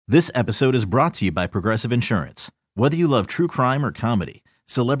This episode is brought to you by Progressive Insurance. Whether you love true crime or comedy,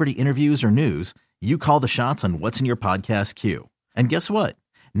 celebrity interviews or news, you call the shots on what's in your podcast queue. And guess what?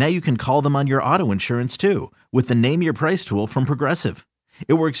 Now you can call them on your auto insurance too with the Name Your Price tool from Progressive.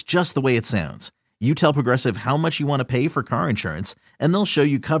 It works just the way it sounds. You tell Progressive how much you want to pay for car insurance, and they'll show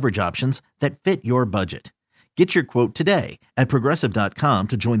you coverage options that fit your budget. Get your quote today at Progressive.com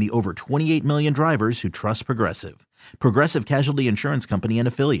to join the over 28 million drivers who trust Progressive. Progressive Casualty Insurance Company and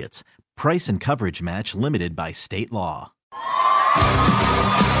Affiliates. Price and coverage match limited by state law.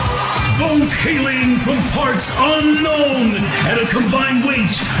 Both hailing from parts unknown at a combined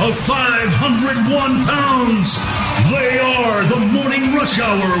weight of 501 pounds. They are the Morning Rush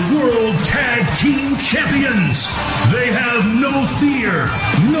Hour World Tag Team Champions. They have no fear,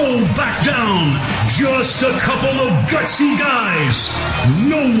 no back down, just a couple of gutsy guys.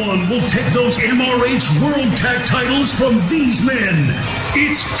 No one will take those MRH World Tag titles from these men.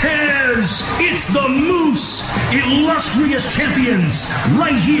 It's Taz, it's the Moose, illustrious champions,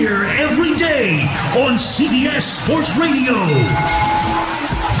 right here every day on CBS Sports Radio.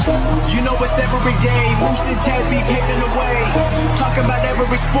 You know it's every day, Moose and Taz be paving the way. Talking about every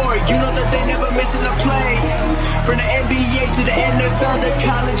sport, you know that they never missing a play. From the NBA to the NFL to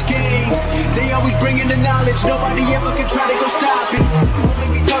college games, they always bringing the knowledge, nobody ever can try to go stop it.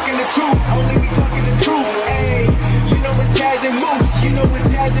 Only me talking the truth, only me talking the truth, ayy. You know it's Taz and Moose, you know it's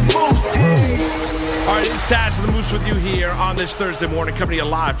Taz and Moose, ayy. All right, it's Taz and the Moose with you here on this Thursday morning, coming to you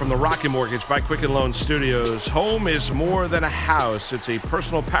live from the Rocket Mortgage by Quicken Loan Studios. Home is more than a house. It's a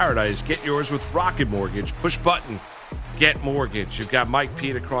personal paradise. Get yours with Rocket Mortgage. Push button, get mortgage. You've got Mike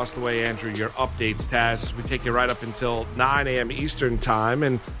Pete across the way, Andrew, your updates, Taz. We take you right up until 9 a.m. Eastern time,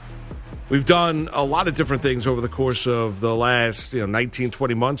 and we've done a lot of different things over the course of the last 19,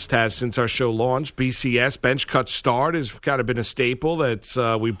 20 months, Taz, since our show launched. BCS, Bench Cut Start, has kind of been a staple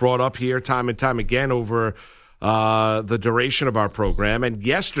that we brought up here time and time again over the duration of our program. And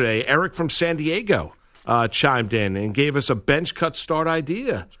yesterday, Eric from San Diego chimed in and gave us a Bench Cut Start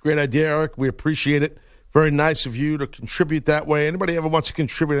idea. It's a great idea, Eric. We appreciate it. Very nice of you to contribute that way. Anybody ever wants to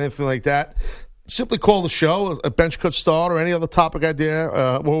contribute anything like that, simply call the show, a Bench Cut Start or any other topic idea.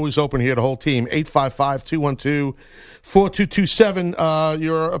 We're always open here, the whole team. 855-212-4227.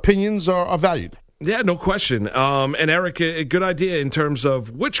 Your opinions are valued. Yeah, no question. And Eric, a good idea in terms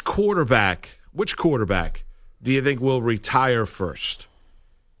of which quarterback do you think will retire first?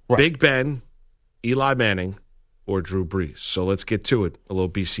 Right. Big Ben, Eli Manning, or Drew Brees? So let's get to it. A little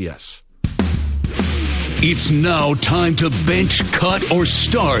BCS. It's now time to bench, cut, or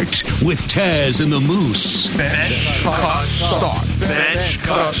start with Taz and the Moose. Bench, cut, start. Bench,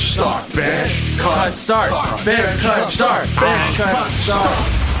 cut, start. Bench, cut, start. Bench, cut, start. Bench, cut, start.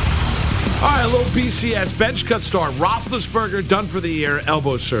 All right, a little BCS. Bench, cut, start. Roethlisberger done for the year,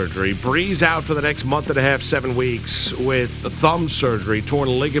 elbow surgery. Breeze out for the next month and a half, 7 weeks with thumb surgery, torn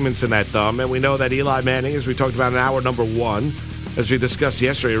ligaments in that thumb. And we know that Eli Manning, as we talked about in hour number one, as we discussed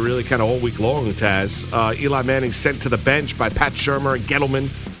yesterday, really kind of all week long, Taz. Eli Manning sent to the bench by Pat Shurmur and Gettleman.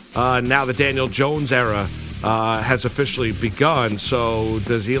 Now the Daniel Jones era has officially begun. So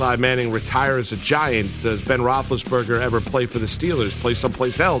does Eli Manning retire as a Giant? Does Ben Roethlisberger ever play for the Steelers, play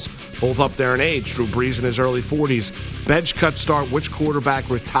someplace else? Both up there in age. Drew Brees in his early 40s. Bench, cut, start. Which quarterback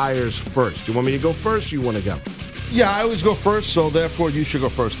retires first? You want me to go first or you want to go? Yeah, I always go first, so therefore you should go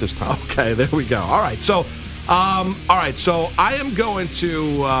first this time. Okay, there we go. All right, so... so I am going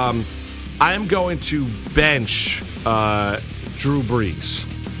to bench Drew Brees.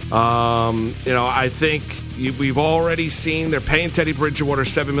 I think we've already seen they're paying Teddy Bridgewater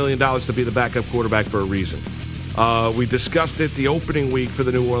 $7 million to be the backup quarterback for a reason. We discussed it the opening week for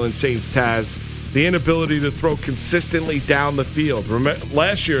the New Orleans Saints, Taz. The inability to throw consistently down the field. Remember,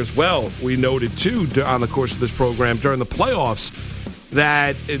 last year as well, we noted too on the course of this program during the playoffs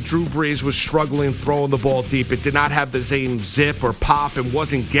that Drew Brees was struggling throwing the ball deep. It did not have the same zip or pop and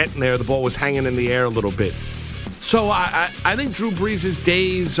wasn't getting there. The ball was hanging in the air a little bit. So I think Drew Brees'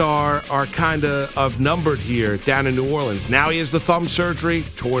 days are kind of numbered here down in New Orleans. Now he has the thumb surgery,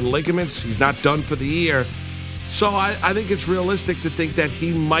 torn ligaments. He's not done for the year. So I think it's realistic to think that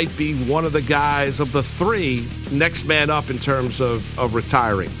he might be one of the guys of the three next man up in terms of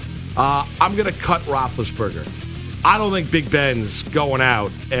retiring. I'm going to cut Roethlisberger. I don't think Big Ben's going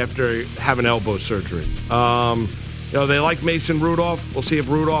out after having elbow surgery. They like Mason Rudolph. We'll see if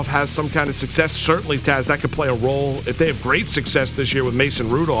Rudolph has some kind of success. Certainly, Taz, that could play a role. If they have great success this year with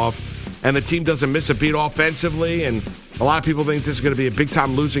Mason Rudolph and the team doesn't miss a beat offensively, and a lot of people think this is going to be a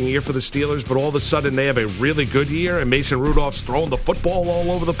big-time losing year for the Steelers, but all of a sudden they have a really good year and Mason Rudolph's throwing the football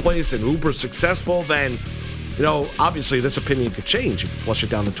all over the place and uber successful, then obviously this opinion could change. You can flush it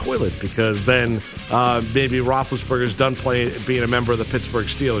down the toilet because then maybe Roethlisberger's done being a member of the Pittsburgh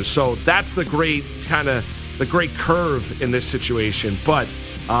Steelers. So that's the great curve in this situation. But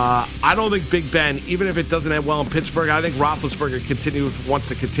I don't think Big Ben, even if it doesn't end well in Pittsburgh, I think Roethlisberger wants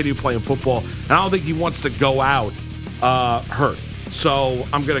to continue playing football, and I don't think he wants to go out hurt. So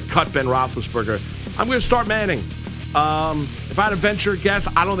I'm going to cut Ben Roethlisberger. I'm going to start Manning. If I had to venture a guess,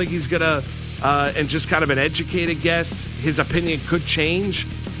 I don't think he's going to, and just kind of an educated guess, his opinion could change.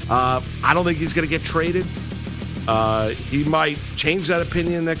 I don't think he's going to get traded. He might change that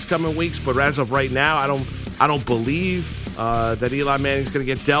opinion in the next coming weeks, but as of right now, I don't believe that Eli Manning's going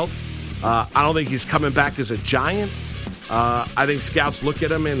to get dealt. I don't think he's coming back as a Giant. I think scouts look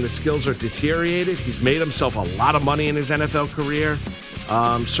at him and the skills are deteriorated. He's made himself a lot of money in his NFL career.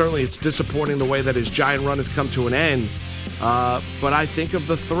 Certainly it's disappointing the way that his Giant run has come to an end. But I think of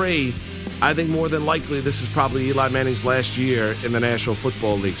the three, I think more than likely this is probably Eli Manning's last year in the National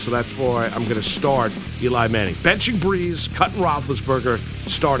Football League. So that's why I'm going to start Eli Manning. Benching Brees, cutting Roethlisberger,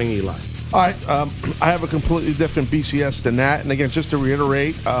 starting Eli. All right, I have a completely different BCS than that. And again, just to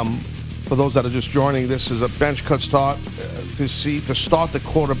reiterate, for those that are just joining, this is a bench cut start to start the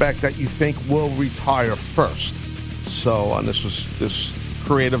quarterback that you think will retire first. So, and this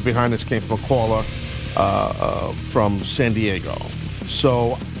creative behind this came from a caller from San Diego.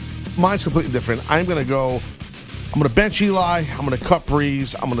 So, mine's completely different. I'm going to bench Eli, I'm going to cut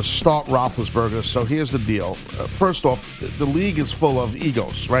Brees, I'm going to start Roethlisberger. So here's the deal. First off, the league is full of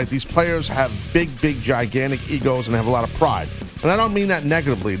egos, right? These players have big, gigantic egos and have a lot of pride. And I don't mean that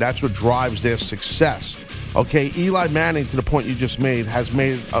negatively. That's what drives their success. Okay, Eli Manning, to the point you just made, has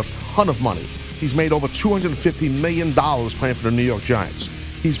made a ton of money. He's made over $250 million playing for the New York Giants.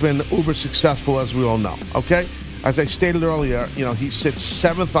 He's been uber successful, as we all know, okay? As I stated earlier, he sits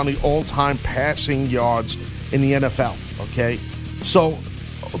 7th on the all-time passing yards in the NFL, okay? So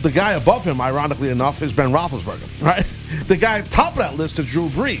the guy above him, ironically enough, is Ben Roethlisberger, right? The guy at the top of that list is Drew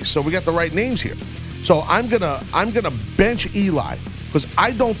Brees, so we got the right names here. So I'm gonna bench Eli because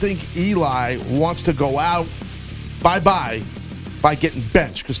I don't think Eli wants to go out bye-bye by getting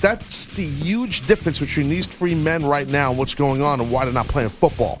benched, because that's the huge difference between these three men right now and what's going on and why they're not playing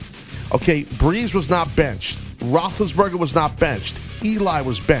football. Okay, Brees was not benched. Roethlisberger was not benched. Eli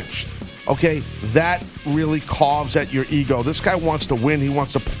was benched. Okay, that really carves at your ego. This guy wants to win. He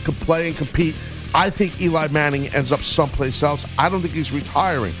wants to play and compete. I think Eli Manning ends up someplace else. I don't think he's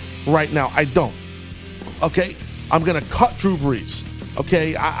retiring right now. I don't. Okay, I'm going to cut Drew Brees.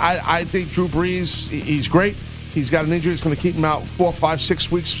 Okay, I think Drew Brees, he's great. He's got an injury that's going to keep him out 4, 5,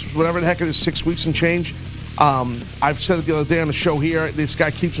 6 weeks, whatever the heck it is, 6 weeks and change. I've said it the other day on the show here, this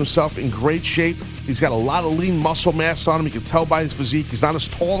guy keeps himself in great shape. He's got a lot of lean muscle mass on him. You can tell by his physique. He's not as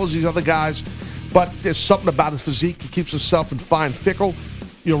tall as these other guys, but there's something about his physique. He keeps himself in fine fickle.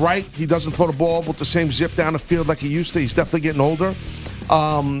 You're right. He doesn't throw the ball with the same zip down the field like he used to. He's definitely getting older.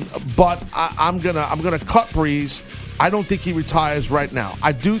 But I'm gonna cut Brees. I don't think he retires right now.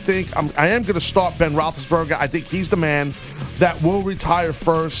 I do think I am going to start Ben Roethlisberger. I think he's the man that will retire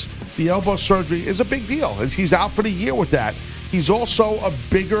first. The elbow surgery is a big deal. He's out for the year with that. He's also a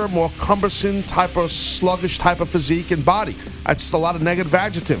bigger, more cumbersome type of sluggish type of physique and body. That's a lot of negative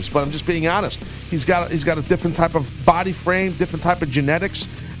adjectives, but I'm just being honest. He's got a different type of body frame, different type of genetics,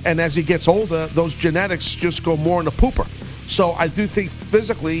 and as he gets older, those genetics just go more in the pooper. So I do think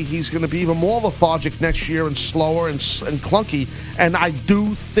physically he's going to be even more lethargic next year and slower and clunky. And I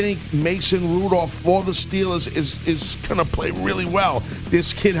do think Mason Rudolph for the Steelers is going to play really well.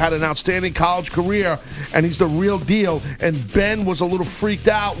 This kid had an outstanding college career, and he's the real deal. And Ben was a little freaked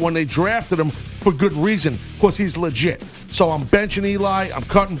out when they drafted him for good reason, because he's legit. So I'm benching Eli, I'm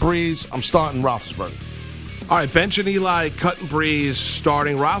cutting Brees, I'm starting Roethlisberger. All right, benching Eli, cutting Brees,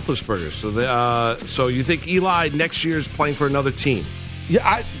 starting Roethlisberger. So you think Eli next year is playing for another team? Yeah,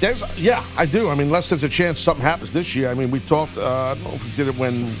 I do. I mean, unless there's a chance something happens this year. I mean, we talked, I don't know if we did it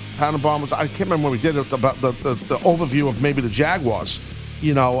when Tannenbaum was, I can't remember when we did it, about the overview of maybe the Jaguars,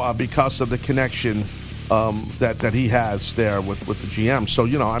 because of the connection that he has there with the GM. So,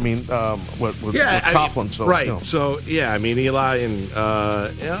 I mean, with Coughlin. So, right. So, I mean, Eli and,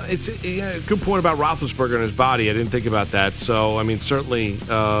 it's a good point about Roethlisberger and his body. I didn't think about that. So, I mean, certainly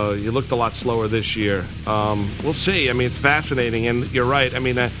you looked a lot slower this year. We'll see. I mean, it's fascinating. And you're right. I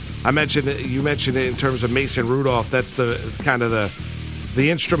mean, you mentioned it in terms of Mason Rudolph. That's the kind of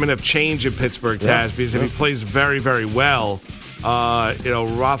the instrument of change in Pittsburgh, Taz, because if he plays very, very well,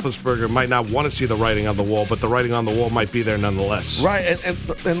 Roethlisberger might not want to see the writing on the wall, but the writing on the wall might be there nonetheless. Right,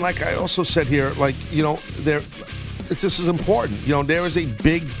 and like I also said here, this is important. There is a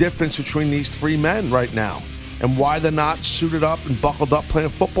big difference between these three men right now. and why they're not suited up and buckled up playing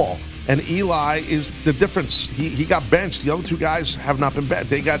football. And Eli is the difference. He got benched. The other two guys have not been benched.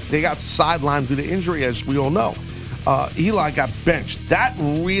 They got sidelined due to injury, as we all know. Eli got benched. That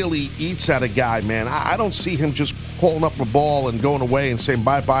really eats at a guy, man. I don't see him just holding up a ball and going away and saying,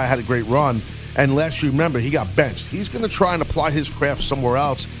 bye-bye, I had a great run. Unless you remember, he got benched. He's going to try and apply his craft somewhere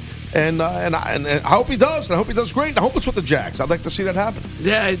else. And I hope he does. And I hope he does great. I hope it's with the Jags. I'd like to see that happen.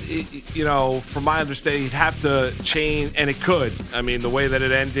 Yeah, from my understanding, he'd have to change, and it could. I mean, the way that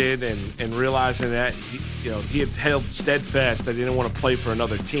it ended and realizing that, he had held steadfast that he didn't want to play for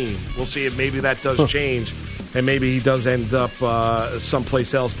another team. We'll see if maybe that does change, and maybe he does end up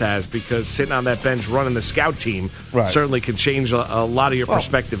someplace else, Taz, because sitting on that bench running the scout team certainly can change a lot of your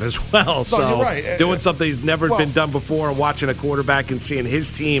perspective as well. So you're right. Doing something he's never been done before and watching a quarterback and seeing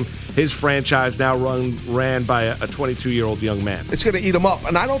his team, his franchise now ran by a 22-year-old young man. It's going to eat him up.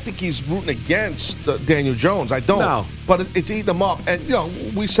 And I don't think he's rooting against Daniel Jones. I don't. No. But it's eating him up. And,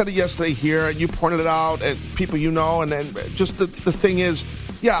 we said it yesterday here, and you pointed it out, and people and then just the thing is,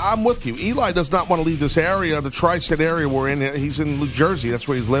 yeah, I'm with you. Eli does not want to leave this area, the tri-state area we're in. He's in New Jersey. That's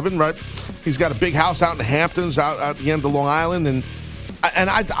where he's living, right? He's got a big house out in the Hamptons, out at the end of Long Island. And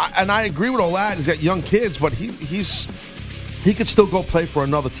I agree with all that. He's got young kids, but he could still go play for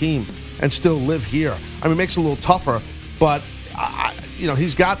another team and still live here. I mean, it makes it a little tougher, but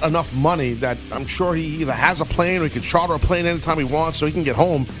he's got enough money that I'm sure he either has a plane or he can charter a plane anytime he wants, so he can get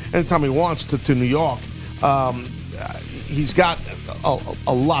home anytime he wants to New York. He's got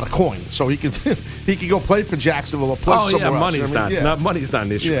a lot of coin, so he could go play for Jacksonville or play somewhere else. Money's not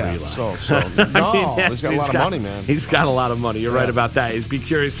an issue for Eli. He's got a lot of money, man. He's got a lot of money. You're right about that. He'd be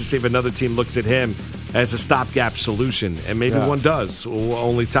curious to see if another team looks at him as a stopgap solution, and maybe one does.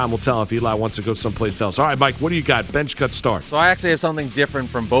 Only time will tell if Eli wants to go someplace else. All right, Mike, what do you got? Bench cut start. So I actually have something different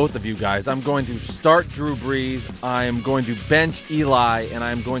from both of you guys. I'm going to start Drew Brees, I am going to bench Eli, and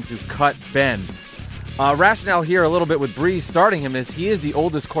I'm going to cut Ben. Rationale here a little bit with Brees starting him is he is the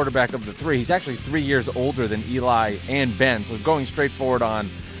oldest quarterback of the three. He's actually 3 years older than Eli and Ben, so going straight forward on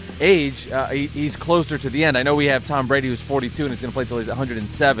age, he's closer to the end. I know we have Tom Brady, who's 42, and he's going to play until he's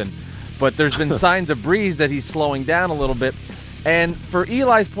 107. But there's been signs of Brees that he's slowing down a little bit. And for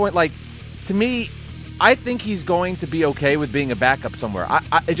Eli's point, to me, I think he's going to be okay with being a backup somewhere.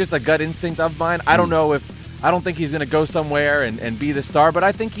 It's just a gut instinct of mine. I don't know I don't think he's going to go somewhere and be the star, but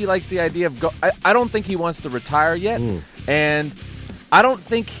I think he likes the idea of I don't think he wants to retire yet. And I don't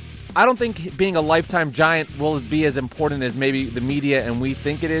think being a lifetime Giant will be as important as maybe the media and we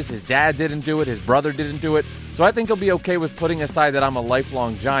think it is. His dad didn't do it. His brother didn't do it. So I think he'll be okay with putting aside that I'm a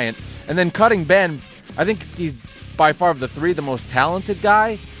lifelong Giant. And then cutting Ben, I think he's by far of the three the most talented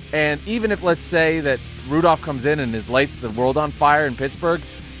guy. And even if, let's say, that Rudolph comes in and lights the world on fire in Pittsburgh,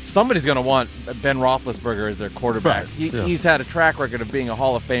 somebody's going to want Ben Roethlisberger as their quarterback. Right. He's had a track record of being a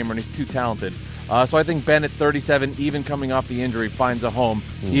Hall of Famer, and he's too talented. So I think Ben at 37, even coming off the injury, finds a home,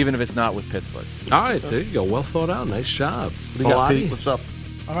 even if it's not with Pittsburgh. All right, there you go. Well thought out. Nice job. What do you got, Pete? What's up?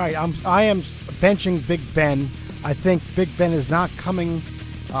 All right, I am benching Big Ben. I think Big Ben is not coming,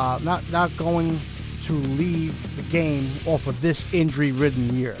 not going to leave the game off of this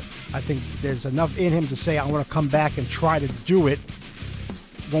injury-ridden year. I think there's enough in him to say I want to come back and try to do it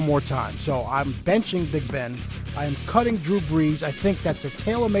one more time. So I'm benching Big Ben. I am cutting Drew Brees. I think that's a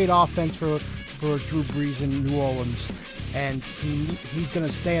tailor-made offense for Drew Brees in New Orleans, and he's going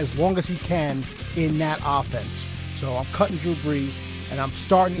to stay as long as he can in that offense. So I'm cutting Drew Brees, and I'm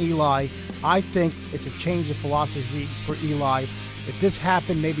starting Eli. I think it's a change of philosophy for Eli. If this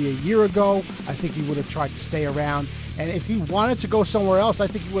happened maybe a year ago, I think he would have tried to stay around. And if he wanted to go somewhere else, I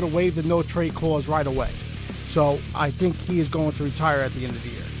think he would have waived the no-trade clause right away. So I think he is going to retire at the end of the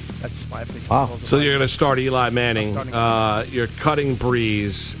year. That's just my opinion. Wow. So you're going to start Eli Manning. You're cutting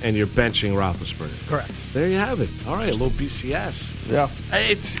Brees, and you're benching Roethlisberger. Correct. There you have it. All right, a little BCS. Yeah.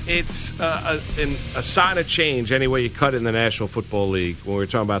 It's a sign of change any way you cut it in the National Football League. When we're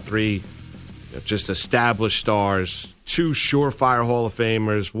talking about three just established stars, two surefire Hall of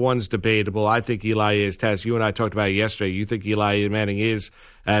Famers, one's debatable. I think Eli is. Taz, you and I talked about it yesterday. You think Eli Manning is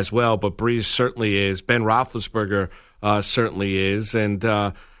as well, but Brees certainly is. Ben Roethlisberger certainly is.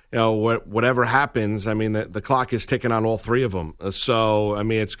 And, whatever happens, I mean, the clock is ticking on all three of them. So, I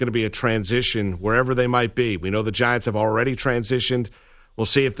mean, it's going to be a transition wherever they might be. We know the Giants have already transitioned. We'll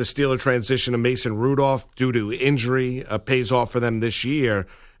see if the Steelers transition to Mason Rudolph due to injury pays off for them this year.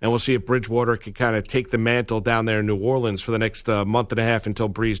 And we'll see if Bridgewater can kind of take the mantle down there in New Orleans for the next month and a half until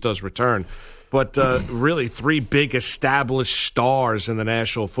Brees does return. But really, three big established stars in the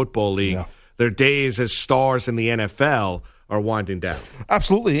National Football League. Yeah. Their days as stars in the NFL winding down.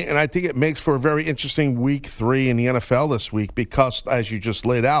 Absolutely, and I think it makes for a very interesting week 3 in the NFL this week because, as you just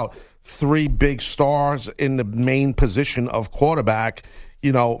laid out, 3 big stars in the main position of quarterback,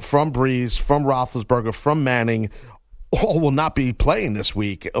 from Brees, from Roethlisberger, from Manning, all will not be playing this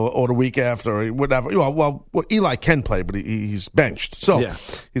week or the week after or whatever. Well, Eli can play, but he's benched, so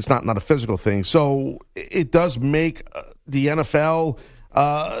it's not a physical thing. So it does make the NFL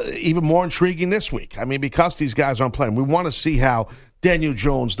even more intriguing this week. I mean, because these guys aren't playing, we want to see how Daniel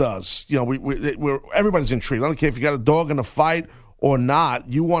Jones does. Everybody's intrigued. I don't care if you got a dog in the fight or not.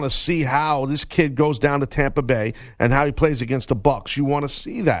 You want to see how this kid goes down to Tampa Bay and how he plays against the Bucs. You want to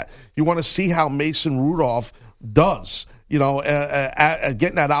see that. You want to see how Mason Rudolph does,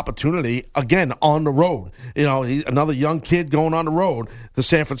 getting that opportunity again on the road. He's another young kid going on the road to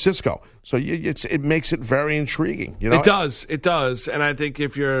San Francisco. So it makes it very intriguing. It does. And I think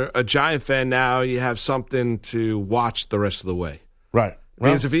if you're a Giant fan now, you have something to watch the rest of the way. Right.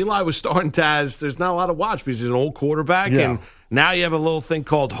 Because if Eli was starting Taz, there's not a lot to watch because he's an old quarterback. Yeah. And now you have a little thing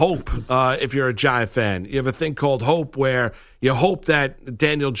called hope if you're a Giant fan. You have a thing called hope where you hope that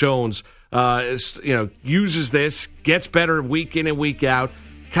Daniel Jones uses this, gets better week in and week out,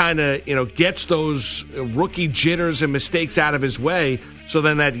 kind of, gets those rookie jitters and mistakes out of his way. So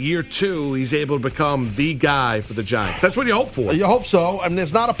then that year 2, he's able to become the guy for the Giants. That's what you hope for. You hope so. I mean,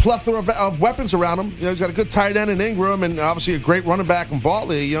 there's not a plethora of weapons around him. He's got a good tight end in Ingram and obviously a great running back in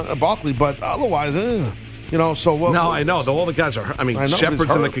Barkley, but otherwise, so... I know. All the guys are... I mean,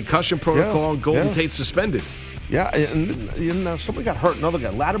 Shepard's in the concussion protocol and Golden Tate suspended. Yeah, and somebody got hurt. Another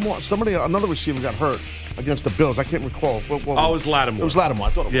guy, Lattimore. Another receiver got hurt against the Bills. I can't recall. It was Lattimore. It was Lattimore. I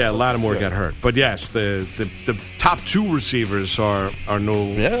thought it was. Lattimore got hurt. But yes, the top 2 receivers are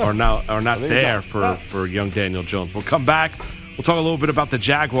not there for young Daniel Jones. We'll come back. We'll talk a little bit about the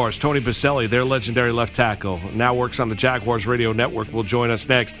Jaguars. Tony Baselli, their legendary left tackle, now works on the Jaguars Radio Network, will join us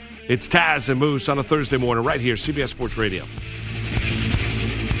next. It's Taz and Moose on a Thursday morning right here, CBS Sports Radio.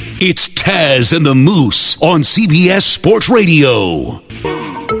 It's Taz and the Moose on CBS Sports Radio.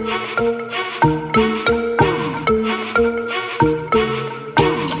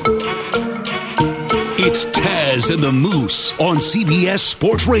 It's Taz and the Moose on CBS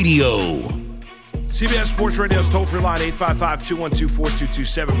Sports Radio. CBS Sports Radio's toll-free line,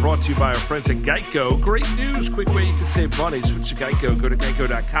 855-212-4227, brought to you by our friends at Geico. Great news, quick way you can save money. Switch to Geico. Go to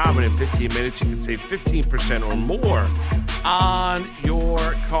geico.com, and in 15 minutes you can save 15% or more on your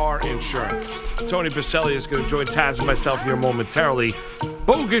car insurance. Tony Baselli is going to join Taz and myself here momentarily.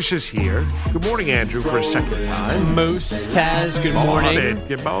 Bogish is here. Good morning, Andrew, for a second time. Moose, Taz, good morning.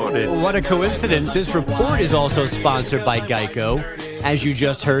 Good morning. What a coincidence. This report is also sponsored by Geico. As you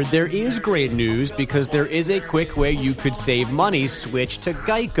just heard, there is great news because there is a quick way you could save money. Switch to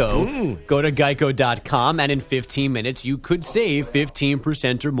Geico. Go to geico.com, and in 15 minutes, you could save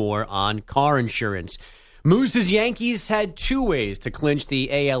 15% or more on car insurance. Moose's Yankees had 2 ways to clinch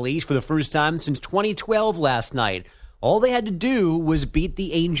the AL East for the first time since 2012 last night. All they had to do was beat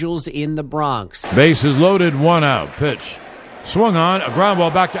the Angels in the Bronx. Bases loaded, 1 out. Pitch. Swung on, a ground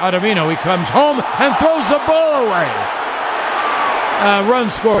ball back to Ottavino. He comes home and throws the ball away. Run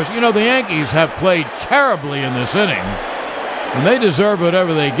scores. The Yankees have played terribly in this inning, and they deserve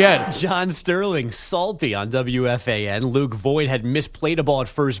whatever they get. John Sterling salty on WFAN. Luke Voigt had misplayed a ball at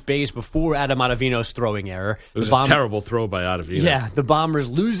first base before Adam Ottavino's throwing error. It was a terrible throw by Ottavino. Yeah, the Bombers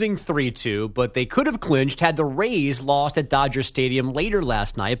losing 3-2, but they could have clinched had the Rays lost at Dodger Stadium later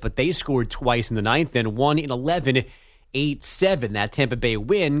last night, but they scored twice in the 9th and won in 11, 8-7. That Tampa Bay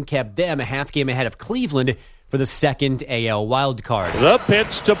win kept them a half game ahead of Cleveland for the second AL wildcard. The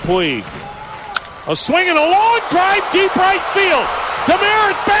pitch to Puig. A swing and a long drive, deep right field.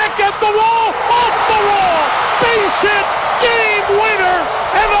 Demeritte back at the wall, off the wall. Base hit, game winner,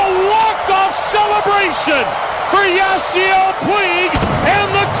 and a walk-off celebration for Yasiel Puig and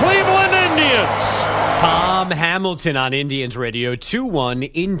the Cleveland Indians. Tom Hamilton on Indians Radio,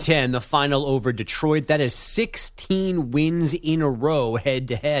 2-1 in 10, the final over Detroit. That is 16 wins in a row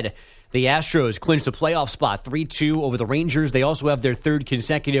head-to-head. The Astros clinched a playoff spot 3-2 over the Rangers. They also have their 3rd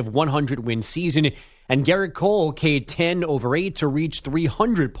consecutive 100-win season. And Garrett Cole K'd 10 over 8 to reach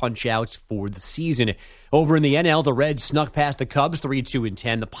 300 punch-outs for the season. Over in the NL, the Reds snuck past the Cubs 3-2 in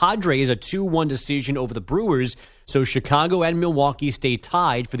 10. The Padres a 2-1 decision over the Brewers. So Chicago and Milwaukee stay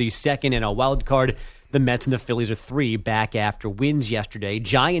tied for the second NL wildcard. The Mets and the Phillies are 3 back after wins yesterday.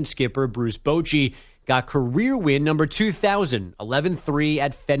 Giants skipper Bruce Bochy got career win number 2,000, 11-3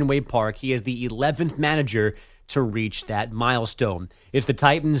 at Fenway Park. He is the 11th manager to reach that milestone. It's the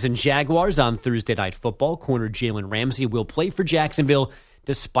Titans and Jaguars on Thursday Night Football. Corner Jalen Ramsey will play for Jacksonville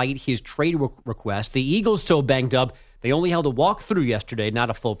despite his trade request. The Eagles so banged up, They only held a walkthrough yesterday, not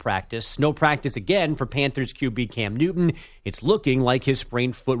a full practice. No practice again for Panthers QB Cam Newton. It's looking like his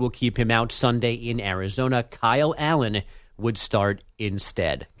sprained foot will keep him out Sunday in Arizona. Kyle Allen would start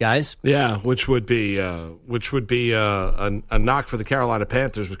instead. Guys? Yeah, which would be a knock for the Carolina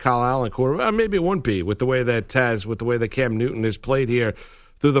Panthers with Kyle Allen quarterback. Maybe it wouldn't be with the way that Cam Newton has played here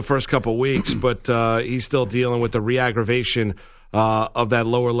through the first couple weeks, but he's still dealing with the re-aggravation of that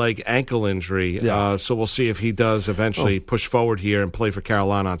lower leg ankle injury. Yeah. So we'll see if he does eventually push forward here and play for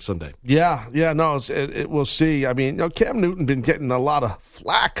Carolina on Sunday. Yeah, we'll see. I mean, Cam Newton been getting a lot of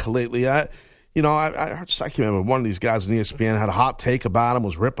flack lately. I can't remember one of these guys on ESPN had a hot take about him,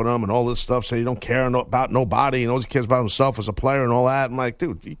 was ripping him and all this stuff, said he don't care about nobody and all he cares about himself as a player and all that. I'm like,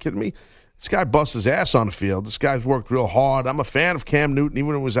 dude, are you kidding me? This guy busts his ass on the field. This guy's worked real hard. I'm a fan of Cam Newton, even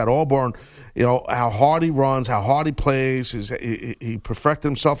when he was at Auburn. How hard he runs, how hard he plays. He perfected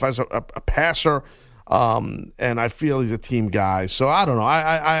himself as a passer, and I feel he's a team guy. So I don't know.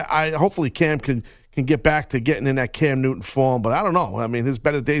 I hopefully Cam can get back to getting in that Cam Newton form, but I don't know. I mean, his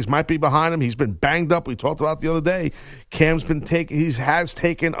better days might be behind him. He's been banged up. We talked about the other day. Cam's been he has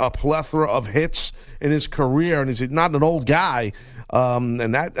taken a plethora of hits in his career, and he's not an old guy.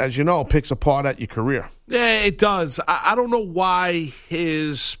 And that, as you know, picks apart at your career. Yeah, it does. I don't know why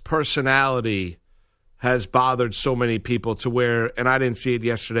his personality has bothered so many people to where, and I didn't see it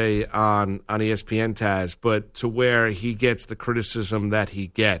yesterday on ESPN, Taz, but to where he gets the criticism that he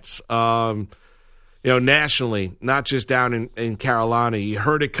gets. Nationally, not just down in Carolina. You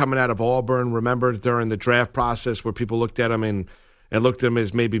heard it coming out of Auburn, remember, during the draft process where people looked at him and looked at him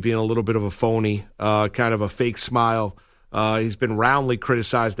as maybe being a little bit of a phony, kind of a fake smile. He's been roundly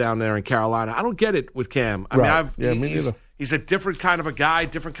criticized down there in Carolina. I don't get it with Cam. I mean, he's a different kind of a guy,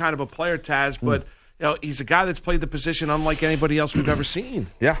 different kind of a player, Taz, but he's a guy that's played the position unlike anybody else we've ever seen.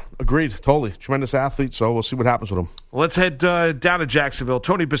 Yeah, agreed, totally. Tremendous athlete, so we'll see what happens with him. Let's head down to Jacksonville.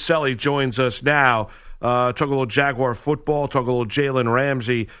 Tony Baselli joins us now. Talk a little Jaguar football, talk a little Jalen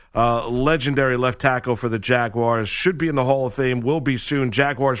Ramsey, legendary left tackle for the Jaguars. Should be in the Hall of Fame, will be soon.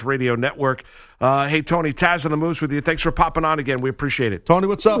 Jaguars Radio Network. Hey, Tony, Taz and the Moose with you. Thanks for popping on again. We appreciate it. Tony,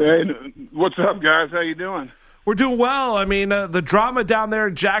 what's up? Hey, what's up, guys? How you doing? We're doing well. I mean, the drama down there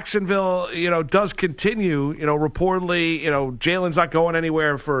in Jacksonville, does continue. Reportedly, Jalen's not going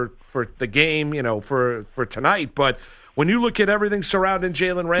anywhere for the game, for tonight, but when you look at everything surrounding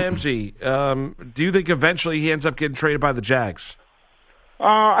Jalen Ramsey, do you think eventually he ends up getting traded by the Jags?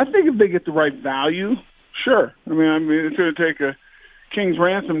 I think if they get the right value, sure. I mean, it's going to take a king's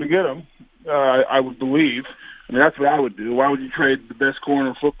ransom to get him, I would believe. I mean, that's what I would do. Why would you trade the best corner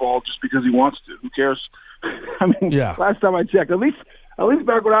in football just because he wants to? Who cares? I mean, Last time I checked, at least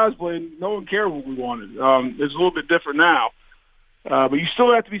back when I was playing, no one cared what we wanted. It's a little bit different now. But you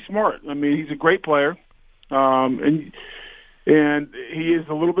still have to be smart. I mean, he's a great player. And he is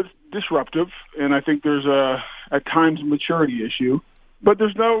a little bit disruptive, and I think there's at times a maturity issue. But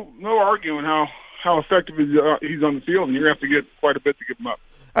there's no arguing how effective he's on the field, and you're going to have to get quite a bit to give him up.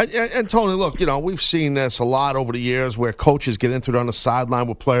 And Tony, look, we've seen this a lot over the years where coaches get into it on the sideline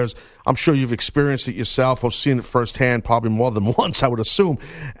with players. I'm sure you've experienced it yourself. I've seen it firsthand probably more than once, I would assume.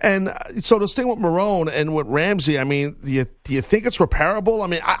 And so this thing with Marrone and with Ramsey, I mean, do you think it's repairable? I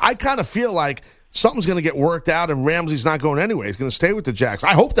mean, I kind of feel like something's going to get worked out and Ramsey's not going anywhere. He's going to stay with the Jags.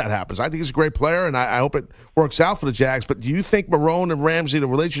 I hope that happens. I think he's a great player, and I hope it works out for the Jags. But do you think Marrone and Ramsey, the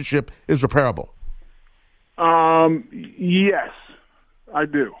relationship, is repairable? Yes, I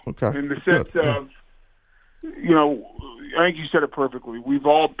do. Okay. In the sense of, I think you said it perfectly. We've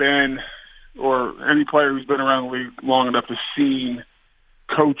all been, or any player who's been around the league long enough has seen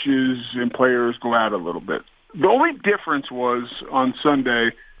coaches and players go out a little bit. The only difference was on Sunday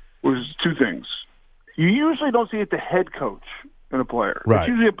was two things. You usually don't see it the head coach in a player. Right. It's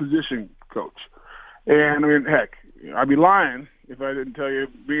usually a position coach. And, I mean, heck, I'd be lying if I didn't tell you,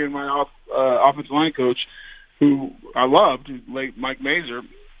 being my offensive line coach, who I loved, late Mike Mazer,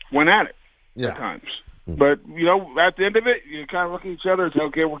 went at it at times. Mm-hmm. But, at the end of it, you kind of look at each other and say,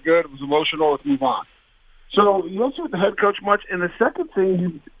 okay, we're good. It was emotional. Let's move on. So you don't see with the head coach much. And the second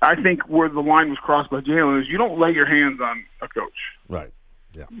thing, I think, where the line was crossed by Jalen is you don't lay your hands on a coach. Right.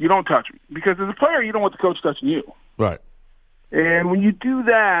 Yeah. You don't touch him. Because as a player, you don't want the coach touching you. Right. And when you do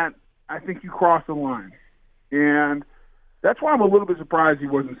that, I think you cross the line. And that's why I'm a little bit surprised he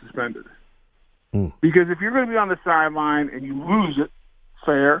wasn't suspended. Because if you're going to be on the sideline and you lose it,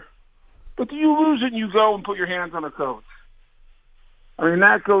 fair. But do you lose it and you go and put your hands on a coach? I mean,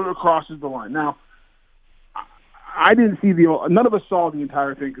 that crosses the line. Now, I didn't see none of us saw the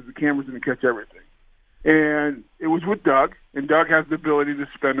entire thing because the cameras didn't catch everything. And it was with Doug, and Doug has the ability to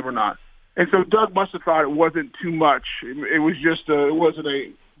suspend him or not. And so Doug must have thought it wasn't too much. It was just it wasn't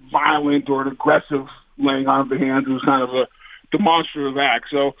a violent or an aggressive laying on of the hands. It was kind of a demonstrative act.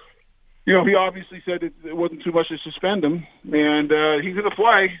 So, he obviously said it wasn't too much to suspend him, and he's going to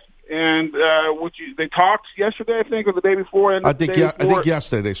play. And they talked yesterday, I think, or the day before. I think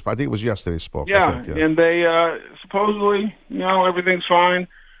yesterday. I think it was yesterday they spoke. Yeah, and they supposedly, everything's fine.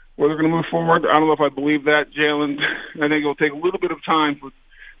 Or they're going to move forward. I don't know if I believe that. Jalen, I think it'll take a little bit of time for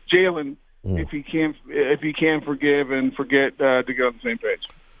Jalen if he can forgive and forget to get on the same page.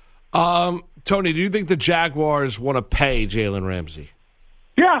 Tony, do you think the Jaguars want to pay Jalen Ramsey?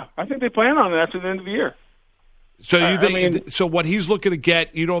 Yeah, I think they plan on that at the end of the year. So you think so? What he's looking to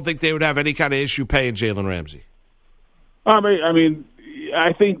get, you don't think they would have any kind of issue paying Jalen Ramsey? I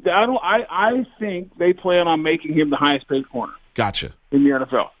think they plan on making him the highest paid corner. Gotcha. In the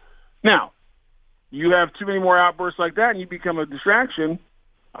NFL. Now, you have too many more outbursts like that, and you become a distraction.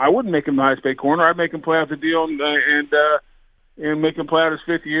 I wouldn't make him the highest paid corner. I'd make him play out the deal and make him play out his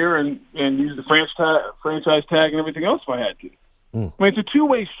fifth year and use the franchise tag and everything else if I had to. It's a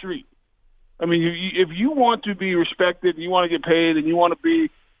two-way street. If you want to be respected, and you want to get paid, and you want to be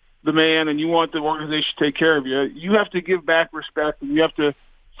the man, and you want the organization to take care of you, you have to give back respect, and you have to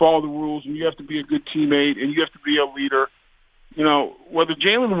follow the rules, and you have to be a good teammate, and you have to be a leader. Whether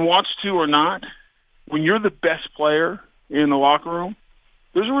Jalen wants to or not, when you're the best player in the locker room,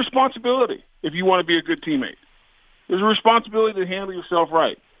 there's a responsibility if you want to be a good teammate. There's a responsibility to handle yourself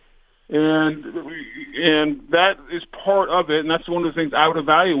right. And that is part of it, and that's one of the things I would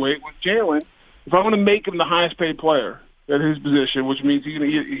evaluate with Jalen. If I want to make him the highest paid player at his position, which means he's going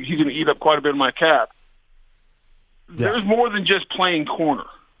to eat up quite a bit of my cap, there's more than just playing corner.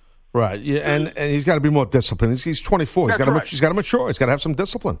 Right, yeah, and he's got to be more disciplined. He's 24. He's got to mature. He's got to have some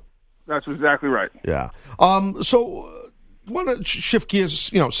discipline. That's exactly right. Yeah. So, want to shift gears?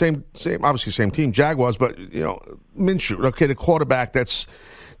 Same, obviously same team, Jaguars, but Minshew. Okay, the quarterback that's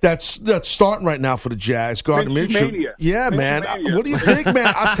starting right now for the Jags. Gardner Minshew. Yeah, man. What do you think,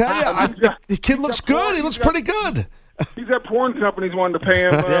 man? I'll tell you, the kid looks good. He looks pretty good. He's got porn companies wanting to pay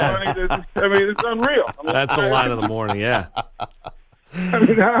him money. It's unreal. That's the line of the morning. Yeah.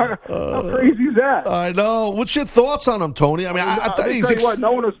 How crazy is that? I know. What's your thoughts on him, Tony? I'll tell you what.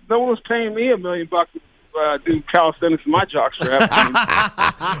 No one was paying me $1 million to do calisthenics in my jockstrap.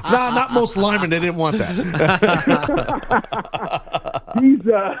 No, not most linemen. They didn't want that. He's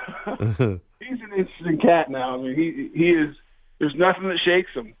an interesting cat now. He is. There's nothing that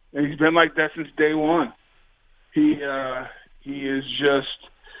shakes him, and he's been like that since day one. He is just.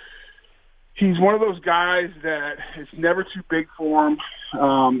 He's one of those guys that it's never too big for him.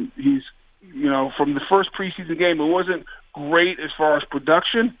 He's, from the first preseason game, it wasn't great as far as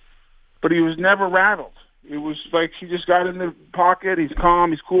production, but he was never rattled. It was like he just got in the pocket. He's calm.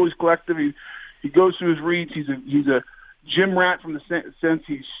 He's cool. He's collective. He goes through his reads. He's a gym rat from the sense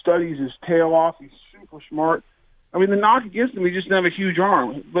he studies his tail off. He's super smart. The knock against him, he just doesn't have a huge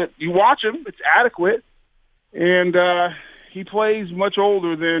arm. But you watch him, it's adequate. And he plays much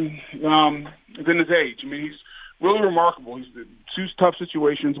older than his age. He's really remarkable. He's in two tough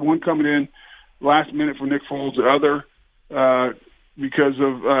situations, one coming in last minute for Nick Foles, the other because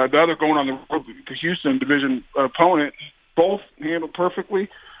of the other going on the road to Houston, division opponent. Both handled perfectly,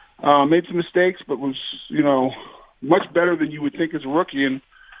 made some mistakes, but was, much better than you would think as a rookie, and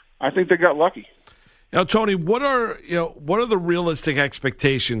I think they got lucky. Now, Tony, what are the realistic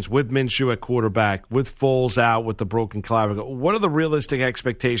expectations with Minshew at quarterback, with Foles out with the broken clavicle? What are the realistic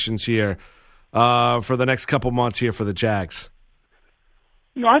expectations here for the next couple months here for the Jags?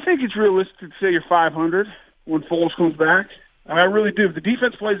 I think it's realistic to say you're 500 when Foles comes back. I really do. If the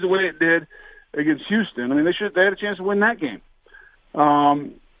defense plays the way it did against Houston, they had a chance to win that game.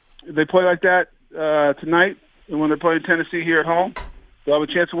 If they play like that tonight, and when they play Tennessee here at home, they'll have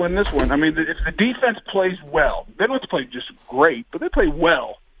a chance to win this one. If the defense plays well, they don't have to play just great, but they play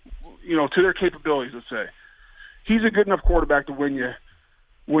well, to their capabilities, let's say. He's a good enough quarterback to win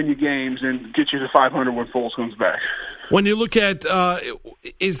you games and get you to 500 when Foles comes back. When you look at,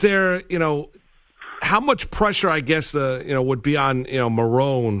 is there, how much pressure, I guess, would be on,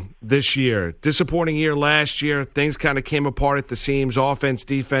 Marrone this year? Disappointing year last year. Things kind of came apart at the seams, offense,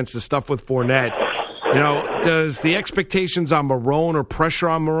 defense, the stuff with Fournette. Does the expectations on Marrone or pressure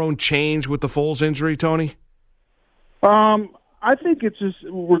on Marrone change with the Foles injury, Tony? I think it's just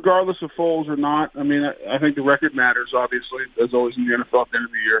regardless of Foles or not. I think the record matters, obviously, as always in the NFL at the end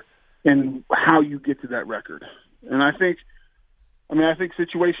of the year, and how you get to that record. And I think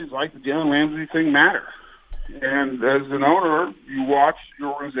situations like the Jalen Ramsey thing matter. And as an owner, you watch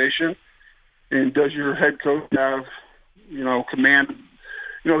your organization, and does your head coach have, command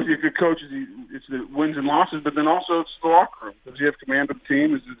you know, is he a good coach? It's the wins and losses, but then also it's the locker room. Does he have command of the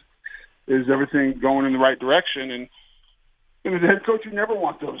team? Is everything going in the right direction? And as a head coach, you never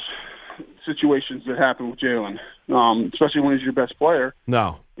want those situations that happen with Jalen, especially when he's your best player.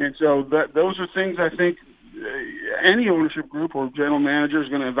 No. And so those are things I think any ownership group or general manager is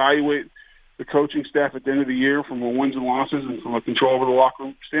going to evaluate the coaching staff at the end of the year from a wins and losses and from a control over the locker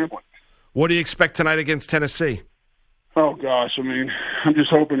room standpoint. What do you expect tonight against Tennessee? Oh, gosh. I mean, I'm just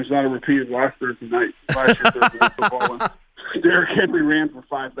hoping it's not a repeat of last Thursday night. Last year Thursday night football. When Derrick Henry ran for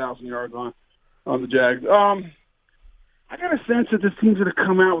 5,000 yards on the Jags. I got a sense that this team's going to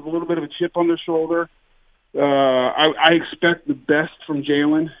come out with a little bit of a chip on their shoulder. I expect the best from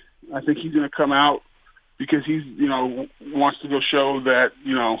Jalen. I think he's going to come out because he's, you know, wants to go show that,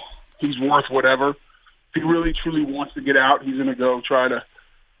 you know, he's worth whatever. If he really, truly wants to get out, he's going to go try to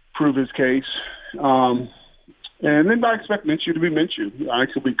prove his case. And then I expect Minshew to be Minshew. I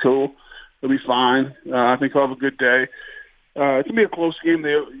think he'll be cool. He'll be fine. I think he'll have a good day. It's going to be a close game.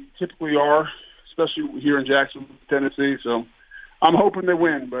 They typically are, especially here in Jacksonville, Tennessee. So I'm hoping they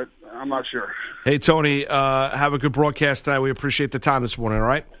win, but I'm not sure. Hey, Tony, have a good broadcast tonight. We appreciate the time this morning, all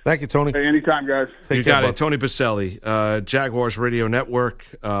right? Thank you, Tony. Hey, anytime, guys. You got it. Tony Baselli, Jaguars Radio Network,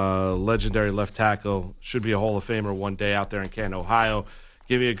 legendary left tackle. Should be a Hall of Famer one day out there in Canton, Ohio.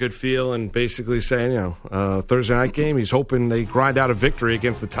 Give me a good feel and basically saying, you know, Thursday night game, he's hoping they grind out a victory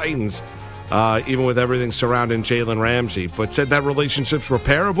against the Titans, even with everything surrounding Jalen Ramsey. But said that relationship's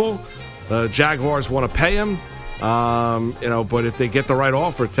repairable. The Jaguars want to pay him, you know, but if they get the right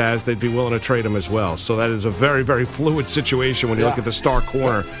offer, Taz, they'd be willing to trade him as well. So that is a very, very fluid situation when you look at the star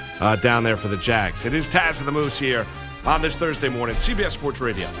corner down there for the Jags. It is Taz and the Moose here on this Thursday morning, CBS Sports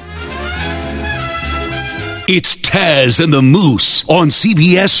Radio. It's Taz and the Moose on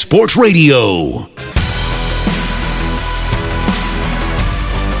CBS Sports Radio.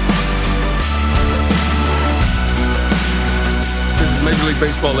 This is Major League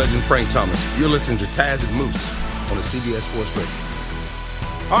Baseball legend Frank Thomas. You're listening to Taz and Moose on the CBS Sports Radio.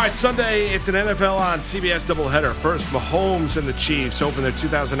 All right, Sunday, it's an NFL on CBS doubleheader. First, Mahomes and the Chiefs open their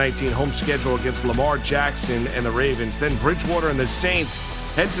 2019 home schedule against Lamar Jackson and the Ravens. Then Bridgewater and the Saints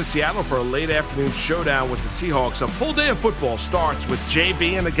head to Seattle for a late afternoon showdown with the Seahawks. A full day of football starts with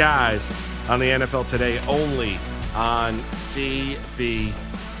JB and the guys on the NFL Today only on CBS.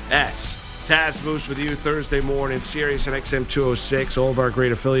 Taz Moose with you Thursday morning, Sirius and XM 206, all of our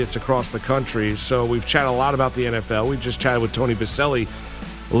great affiliates across the country. So we've chatted a lot about the NFL. We just chatted with Tony Baselli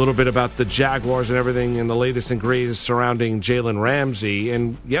a little bit about the Jaguars and everything and the latest and greatest surrounding Jalen Ramsey.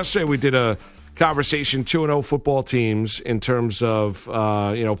 And yesterday we did a conversation, 2-0 football teams in terms of,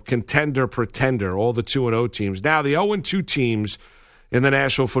 you know, contender, pretender, all the 2-0 teams. Now, the 0-2 teams in the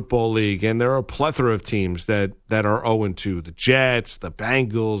National Football League, and there are a plethora of teams that are 0-2. The Jets, the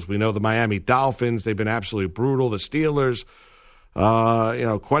Bengals, we know the Miami Dolphins, they've been absolutely brutal. The Steelers, you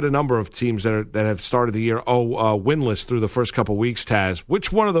know, quite a number of teams that have started the year winless through the first couple weeks, Taz.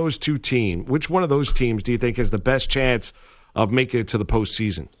 Which one of those teams do you think has the best chance of making it to the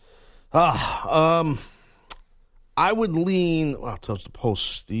postseason? I would lean towards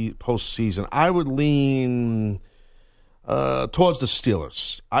the postseason. I would lean towards the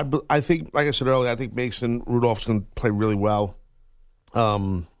Steelers. I think, like I said earlier, I think Mason Rudolph's going to play really well.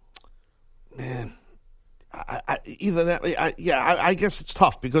 Man, I guess it's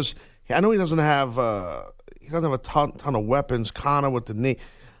tough because I know he doesn't have a ton of weapons. Connor with the knee.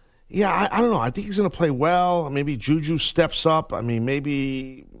 Yeah, I don't know. I think he's going to play well. Maybe Juju steps up. I mean,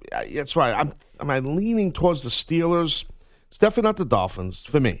 maybe that's right. Am I leaning towards the Steelers? It's definitely not the Dolphins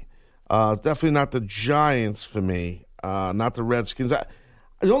for me. Definitely not the Giants for me. Not the Redskins.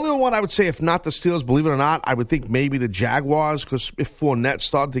 The only one I would say, if not the Steelers, believe it or not, I would think maybe the Jaguars, because if Fournette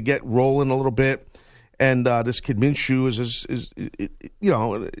started to get rolling a little bit, and this kid Minshew is you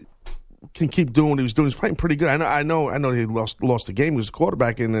know, can keep doing what he was doing. He's playing pretty good. I know he lost the game. He was a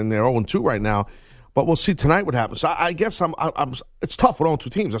quarterback, and they're 0-2 right now. But we'll see tonight what happens. So I guess it's tough with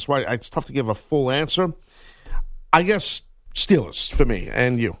 0-2 teams. That's why it's tough to give a full answer. I guess Steelers for me,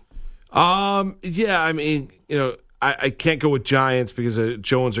 and you. Yeah, I mean, you know, I can't go with Giants because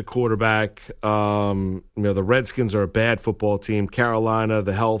Jones a quarterback. You know, the Redskins are a bad football team. Carolina,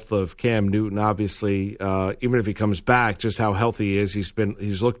 the health of Cam Newton, obviously, even if he comes back, just how healthy he is.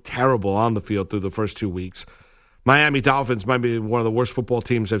 He's looked terrible on the field through the first 2 weeks. Miami Dolphins might be one of the worst football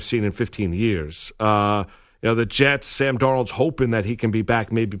teams I've seen in 15 years. You know, the Jets, Sam Darnold's hoping that he can be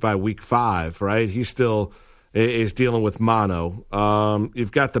back maybe by week 5, right? He still is dealing with mono.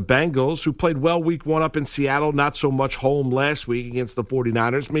 You've got the Bengals, who played well week 1 up in Seattle, not so much home last week against the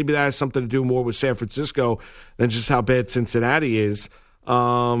 49ers. Maybe that has something to do more with San Francisco than just how bad Cincinnati is.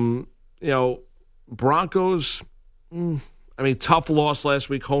 Broncos, tough loss last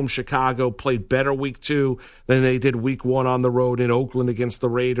week, home Chicago, played better week 2 than they did week 1 on the road in Oakland against the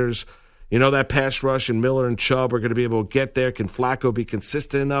Raiders. That pass rush and Miller and Chubb are going to be able to get there. Can Flacco be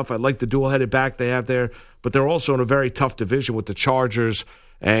consistent enough? I like the dual-headed back they have there, but they're also in a very tough division with the Chargers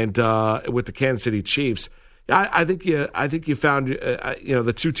and with the Kansas City Chiefs. I think you found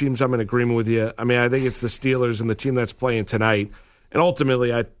the two teams I'm in agreement with you. I think it's the Steelers and the team that's playing tonight, and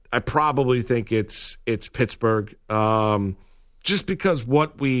ultimately I probably think it's Pittsburgh. Just because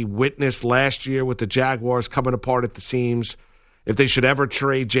what we witnessed last year with the Jaguars coming apart at the seams. If they should ever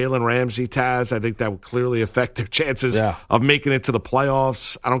trade Jalen Ramsey, Taz, I think that would clearly affect their chances of making it to the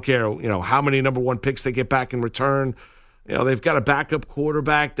playoffs. I don't care, how many number 1 picks they get back in return. They've got a backup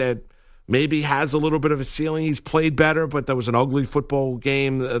quarterback that maybe has a little bit of a ceiling. He's played better, but there was an ugly football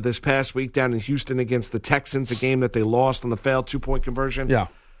game this past week down in Houston against the Texans, a game that they lost on the failed 2-point conversion. Yeah.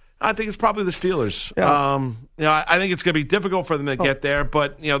 I think it's probably the Steelers. Yeah. I think it's going to be difficult for them to get there,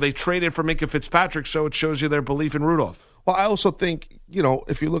 but they traded for Minka Fitzpatrick, so it shows you their belief in Rudolph. Well, I also think,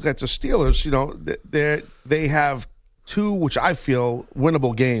 if you look at the Steelers, they have 2, which I feel,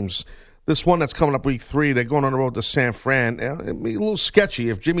 winnable games. This one that's coming up week 3, they're going on the road to San Fran. It'd be a little sketchy.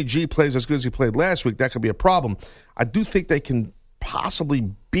 If Jimmy G plays as good as he played last week, that could be a problem. I do think they can possibly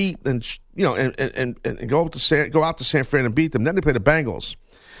beat and go out to San Fran and beat them. Then they play the Bengals.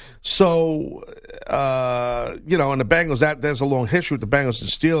 So, and the Bengals, there's a long history with the Bengals and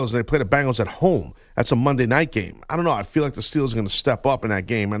Steelers, and they play the Bengals at home. That's a Monday night game. I don't know. I feel like the Steelers are going to step up in that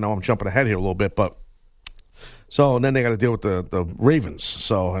game. I know I'm jumping ahead here a little bit, but and then they got to deal with the Ravens.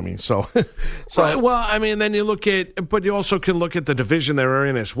 Right. Well, then you look at, but you also can look at the division they're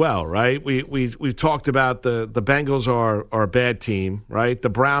in as well, right? We've talked about the Bengals are a bad team, right? The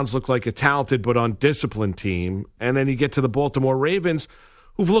Browns look like a talented but undisciplined team, and then you get to the Baltimore Ravens,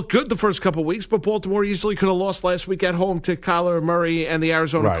 who've looked good the first couple of weeks, but Baltimore easily could have lost last week at home to Kyler Murray and the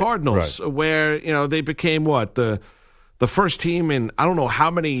Arizona Cardinals, where they became the first team in I don't know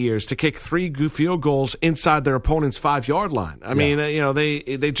how many years to kick 3 field goals inside their opponent's 5-yard line.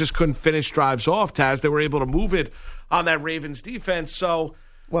 They just couldn't finish drives off. Taz, they were able to move it on that Ravens defense. So,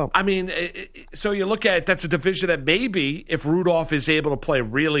 so you look at it, that's a division that maybe if Rudolph is able to play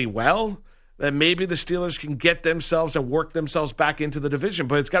really well, then maybe the Steelers can get themselves and work themselves back into the division.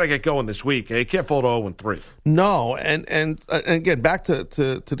 But it's got to get going this week. You can't fall to 0-3. No, and again, back to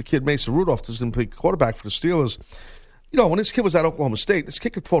the kid Mason Rudolph, who's going to play quarterback for the Steelers. When this kid was at Oklahoma State, this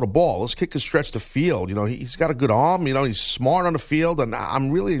kid could throw the ball. This kid could stretch the field. He's got a good arm. He's smart on the field, and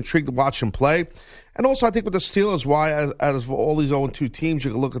I'm really intrigued to watch him play. And also, I think with the Steelers, why out of all these 0-2 teams,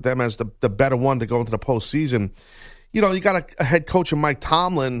 you can look at them as the better one to go into the postseason. You got a head coach in Mike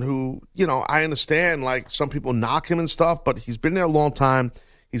Tomlin who, I understand, like, some people knock him and stuff, but he's been there a long time.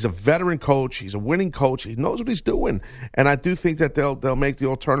 He's a veteran coach. He's a winning coach. He knows what he's doing. And I do think that they'll make the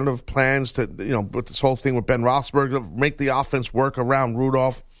alternative plans to, with this whole thing with Ben Roethlisberger, make the offense work around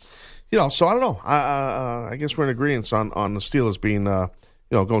Rudolph. So I don't know. I guess we're in agreement on the Steelers being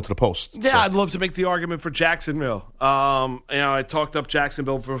going to the post. Yeah, I'd love to make the argument for Jacksonville. I talked up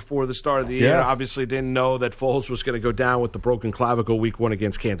Jacksonville before the start of the year. Obviously didn't know that Foles was going to go down with the broken clavicle week 1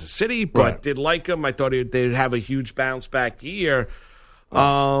 against Kansas City, but did like him. I thought they'd have a huge bounce-back year.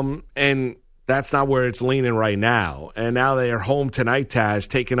 And that's not where it's leaning right now. And now they are home tonight, Taz,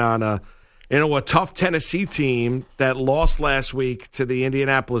 taking on a tough Tennessee team that lost last week to the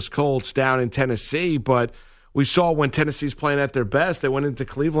Indianapolis Colts down in Tennessee, but we saw when Tennessee's playing at their best, they went into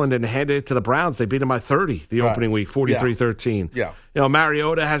Cleveland and handed it to the Browns. They beat them by 30 the opening week, 43-13. Yeah.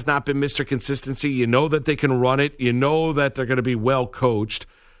 Mariota has not been Mr. Consistency. You know that they can run it. You know that they're going to be well coached.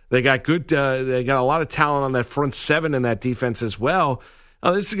 They got good. They got a lot of talent on that front 7 in that defense as well.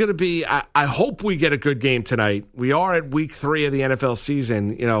 This is going to be. I hope we get a good game tonight. We are at week 3 of the NFL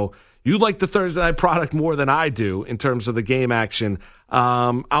season. You like the Thursday night product more than I do in terms of the game action.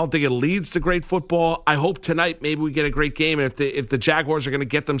 I don't think it leads to great football. I hope tonight maybe we get a great game. And if the Jaguars are going to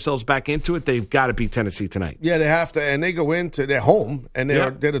get themselves back into it, they've got to beat Tennessee tonight. Yeah, they have to, and they go into their home and they're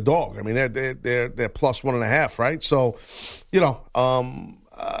the dog. They're plus 1.5, right? So, it's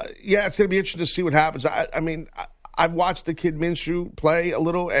going to be interesting to see what happens. I've watched the kid Minshew play a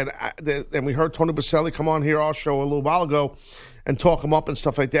little, and we heard Tony Baselli come on here our show a little while ago and talk him up and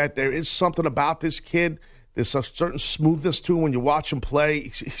stuff like that. There is something about this kid. There's a certain smoothness to him when you watch him play.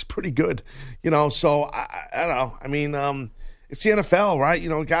 He's pretty good, So I don't know. It's the NFL,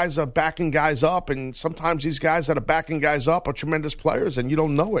 right? Guys are backing guys up, and sometimes these guys that are backing guys up are tremendous players, and you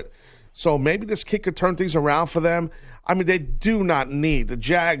don't know it. So maybe this kid could turn things around for them. I mean, the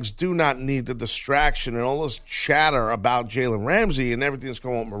Jags do not need the distraction and all this chatter about Jalen Ramsey and everything that's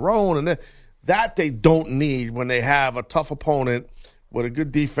going on with Marrone. And that they don't need when they have a tough opponent with a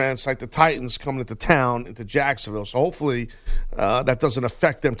good defense like the Titans coming into town, into Jacksonville. So hopefully that doesn't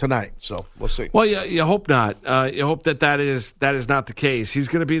affect them tonight. So we'll see. Well, you hope not. You hope that is not the case. He's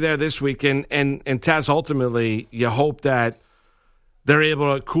going to be there this week. And Taz, ultimately, you hope that they're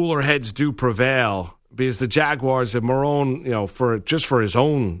able to, cooler heads do prevail, because the Jaguars have Marrone, for his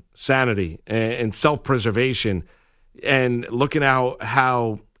own sanity and self-preservation, and looking at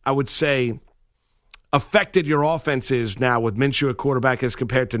how I would say affected your offense is now with Minshew at quarterback as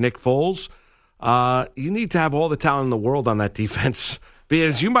compared to Nick Foles. You need to have all the talent in the world on that defense,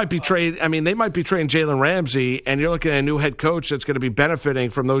 because you might be trading. I mean, they might be trading Jalen Ramsey, and you're looking at a new head coach that's going to be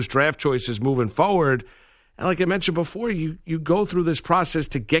benefiting from those draft choices moving forward. And like I mentioned before, you go through this process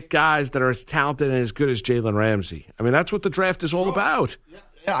to get guys that are as talented and as good as Jalen Ramsey. I mean, that's what the draft is all about.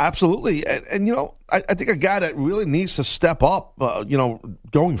 Yeah, absolutely. And I think a guy that really needs to step up,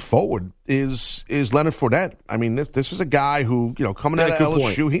 going forward is Leonard Fournette. I mean, this is a guy who, coming out of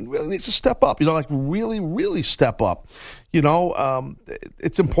LSU, he really needs to step up, really, really step up.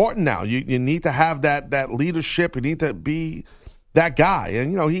 It's important now. You need to have that leadership. You need to be that guy.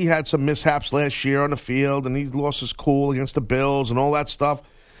 And, he had some mishaps last year on the field, and he lost his cool against the Bills and all that stuff.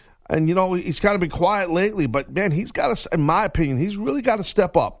 And, he's kind of been quiet lately, but, man, he's got to, in my opinion, he's really got to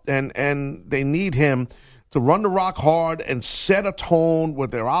step up. And they need him to run the rock hard and set a tone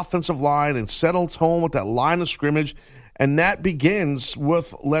with their offensive line and set a tone with that line of scrimmage. And that begins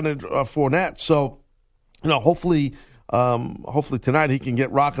with Leonard Fournette. So, hopefully tonight he can get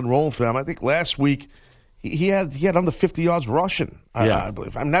rock and roll for them. I think last week he had under 50 yards rushing, I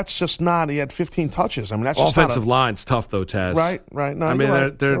believe. I mean, that's just not. He had 15 touches. I mean, that's just offensive line's tough though, Taz. Right. No, I mean,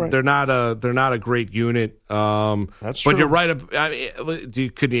 right. they're not a great unit. That's true. But you're right.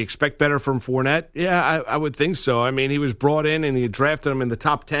 Could you expect better from Fournette? Yeah, I would think so. I mean, he was brought in and you drafted him in the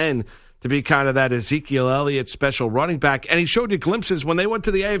top 10 to be kind of that Ezekiel Elliott special running back, and he showed you glimpses when they went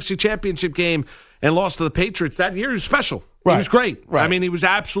to the AFC Championship game and lost to the Patriots that year. He was special. Right. He was great. Right. I mean, he was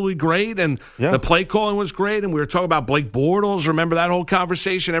absolutely great, and the play calling was great, and we were talking about Blake Bortles. Remember that whole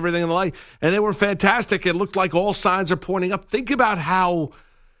conversation, everything in the like? And they were fantastic. It looked like all signs are pointing up. Think about how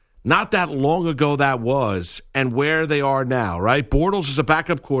not that long ago that was and where they are now, right? Bortles is a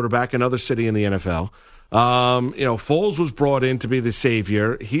backup quarterback, another city in the NFL. Foles was brought in to be the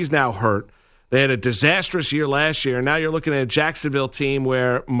savior. He's now hurt. They had a disastrous year last year. Now you're looking at a Jacksonville team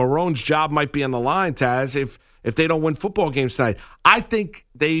where Marrone's job might be on the line, Taz, if they don't win football games tonight. I think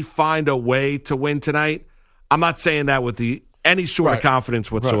they find a way to win tonight. I'm not saying that with any sort of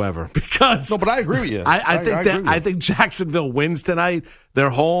confidence whatsoever, because no, but I agree with you. I think Jacksonville wins tonight. They're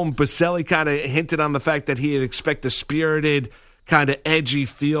home. Baselli kind of hinted on the fact that he'd expect a spirited, kind of edgy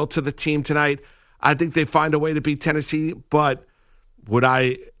feel to the team tonight. I think they find a way to beat Tennessee, but would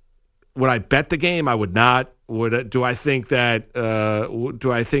I bet the game? I would not. Do I think that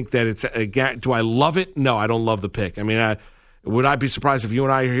it's do I love it? No, I don't love the pick. I mean, would I be surprised if you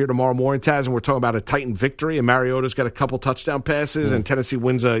and I are here tomorrow morning, Taz, and we're talking about a Titan victory and Mariota's got a couple touchdown passes and Tennessee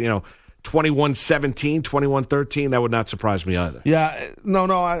wins 21-17, 21-13? That would not surprise me either. Yeah, no,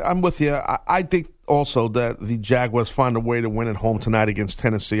 I'm with you. I think also that the Jaguars find a way to win at home tonight against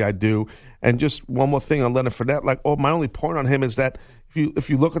Tennessee. I do. And just one more thing on Leonard Fournette. My only point on him is that if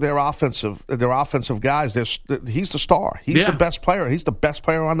you look at their offensive guys, he's the star. He's the best player. He's the best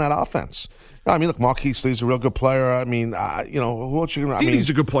player on that offense. I mean, look, Marquise Lee's a real good player. I mean, who else you going to? He's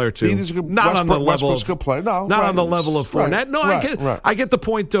a good player too. He's a good, not on the level of good player. No, not on the level of Fournette. Right, no, I get the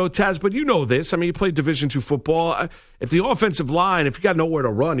point though, Taz. But you know this. I mean, you played Division II football. If the offensive line, if you got nowhere to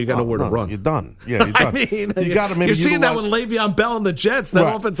run, you got nowhere to run. You're done. Yeah, you're done. I mean, you got to maybe. You're seeing that with Le'Veon Bell and the Jets.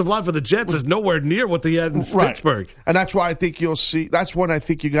 That offensive line for the Jets is nowhere near what they had in Pittsburgh. And that's why I think you'll see. That's when I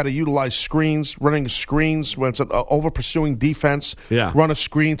think you got to utilize screens, running screens when it's an over pursuing defense. Yeah. Run a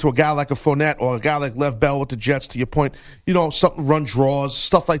screen to a guy like a Fournette or a guy like Lev Bell with the Jets. To your point, something run draws,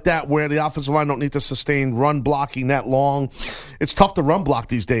 stuff like that, where the offensive line don't need to sustain run blocking that long. It's tough to run block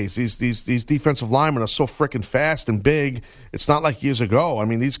these days. These defensive linemen are so freaking fast and big. It's not like years ago. I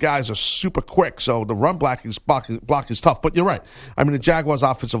mean, these guys are super quick, so the run block is tough. But you're right. I mean, the Jaguars'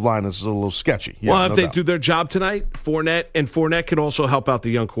 offensive line is a little sketchy. Yeah, well, if they do their job tonight, Fournette can also help out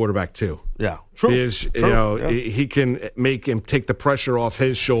the young quarterback too. Yeah, true. Because he can make him take the pressure off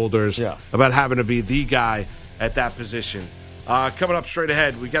his shoulders about having to be the guy at that position. Coming up straight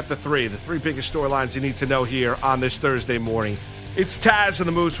ahead, we got the three biggest storylines you need to know here on this Thursday morning. It's Taz and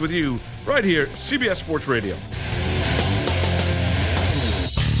the Moose with you right here, CBS Sports Radio.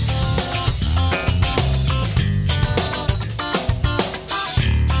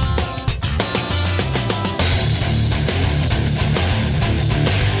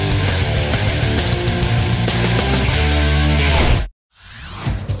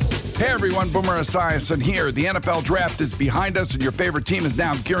 Boomer Esiason here. The NFL Draft is behind us, and your favorite team is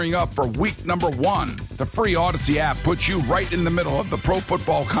now gearing up for week number 1. The free Odyssey app puts you right in the middle of the pro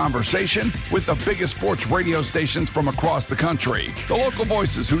football conversation with the biggest sports radio stations from across the country. The local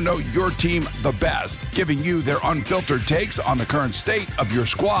voices who know your team the best, giving you their unfiltered takes on the current state of your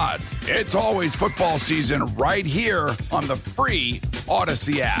squad. It's always football season right here on the free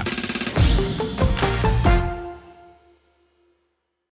Odyssey app.